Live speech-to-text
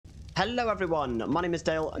Hello everyone, my name is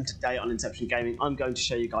Dale and today on Inception Gaming I'm going to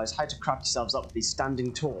show you guys how to craft yourselves up with the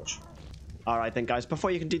standing torch. Alright then guys, before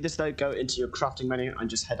you can do this though, go into your crafting menu and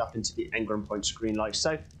just head up into the Engram point screen like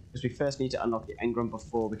so, because we first need to unlock the Engram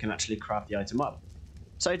before we can actually craft the item up.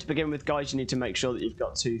 So to begin with guys, you need to make sure that you've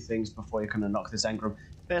got two things before you can unlock this Engram.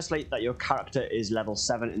 Firstly, that your character is level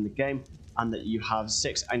 7 in the game and that you have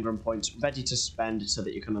 6 Engram points ready to spend so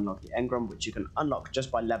that you can unlock the Engram, which you can unlock just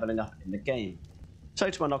by leveling up in the game. So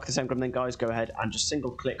to unlock this Engram then guys, go ahead and just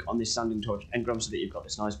single click on this standing torch Engram so that you've got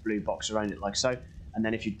this nice blue box around it like so. And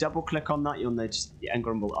then if you double click on that, you'll notice that the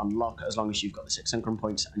Engram will unlock as long as you've got the 6 Engram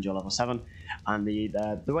points and you're level 7. And the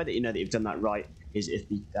way that you know that you've done that right is if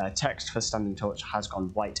the text for standing torch has gone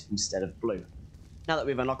white instead of blue. Now that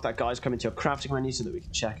we've unlocked that guys, come into your crafting menu so that we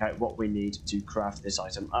can check out what we need to craft this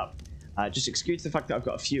item up. Just excuse the fact that I've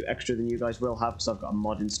got a few extra than you guys will have because I've got a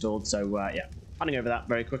mod installed, so yeah. Running over that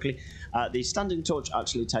very quickly. The standing torch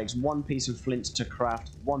actually takes 1 piece of flint to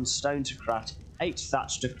craft, 1 stone to craft, 8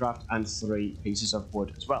 thatch to craft, and 3 pieces of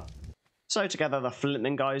wood as well. So to gather the flint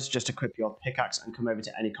then guys, just equip your pickaxe and come over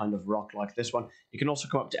to any kind of rock like this one. You can also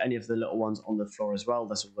come up to any of the little ones on the floor as well.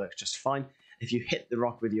 This will work just fine. If you hit the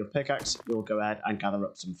rock with your pickaxe, you'll go ahead and gather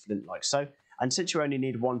up some flint like so. And since you only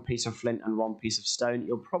need 1 piece of flint and 1 piece of stone,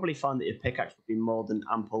 you'll probably find that your pickaxe will be more than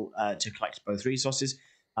ample to collect both resources.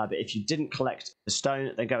 But if you didn't collect the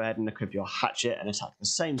stone, then go ahead and equip your hatchet and attack the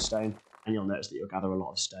same stone, and you'll notice that you'll gather a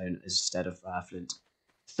lot of stone instead of flint.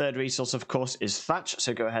 Third resource, of course, is thatch,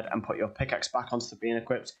 so go ahead and put your pickaxe back onto the being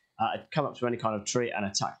equipped, come up to any kind of tree and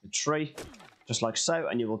attack the tree, just like so,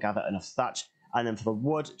 and you will gather enough thatch. And then for the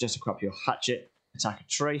wood, just equip your hatchet, attack a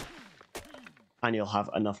tree, and you'll have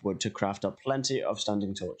enough wood to craft up plenty of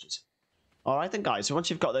standing torches. Alright then guys, so once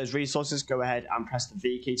you've got those resources, go ahead and press the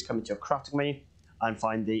V key to come into your crafting menu, and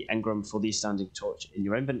find the Engram for the standing torch in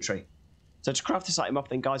your inventory. So to craft this item up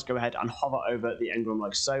then guys, go ahead and hover over the Engram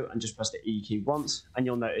like so and just press the E key once and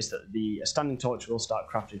you'll notice that the standing torch will start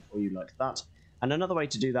crafting for you like that. And another way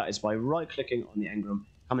to do that is by right clicking on the Engram,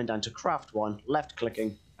 coming down to craft one, left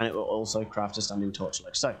clicking, and it will also craft a standing torch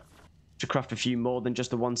like so. To craft a few more than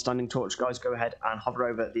just the 1 standing torch guys, go ahead and hover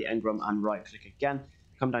over the Engram and right click again,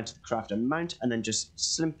 come down to the craft and mount, and then just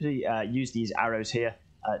simply use these arrows here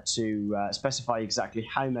to specify exactly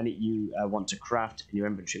how many you want to craft in your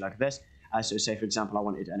inventory like this. So say for example I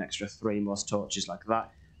wanted an extra 3 more torches like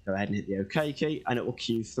that, go ahead and hit the OK key and it will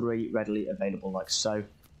queue 3 readily available like so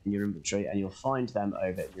in your inventory, and you'll find them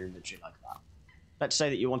over in your inventory like that. Let's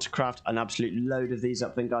say that you want to craft an absolute load of these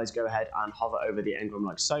up, then guys go ahead and hover over the Engram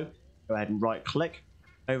like so, go ahead and right click.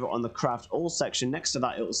 Over on the craft all section next to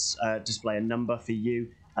that it will display a number for you.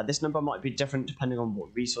 This number might be different depending on what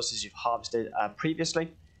resources you've harvested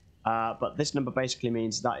previously, but this number basically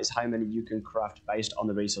means that is how many you can craft based on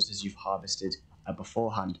the resources you've harvested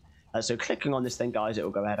beforehand. So clicking on this thing guys, it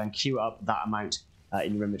will go ahead and queue up that amount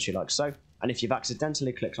in your inventory like so. And if you've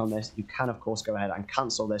accidentally clicked on this, you can of course go ahead and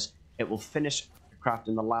cancel this. It will finish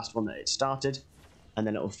crafting the last one that it started, and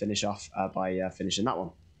then it will finish off by finishing that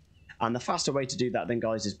one. And the faster way to do that then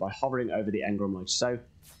guys is by hovering over the Engram like so,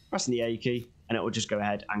 pressing the A key, and it will just go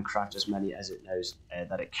ahead and craft as many as it knows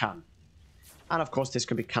that it can. And of course this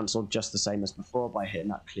can be cancelled just the same as before by hitting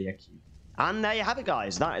that clear key. And there you have it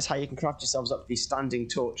guys, that is how you can craft yourselves up the standing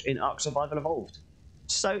torch in Ark Survival Evolved.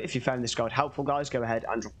 So if you found this guide helpful guys, go ahead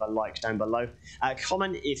and drop a like down below.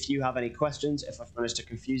 Comment if you have any questions. If I've managed to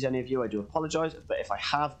confuse any of you, I do apologise, but if I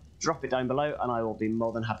have, drop it down below and I will be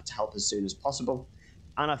more than happy to help as soon as possible.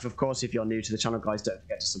 And of course, if you're new to the channel, guys, don't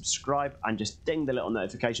forget to subscribe and just ding the little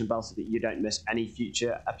notification bell so that you don't miss any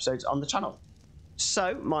future episodes on the channel.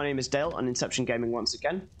 So, my name is Dale on Inception Gaming once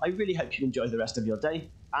again. I really hope you enjoy the rest of your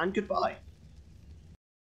day, and goodbye.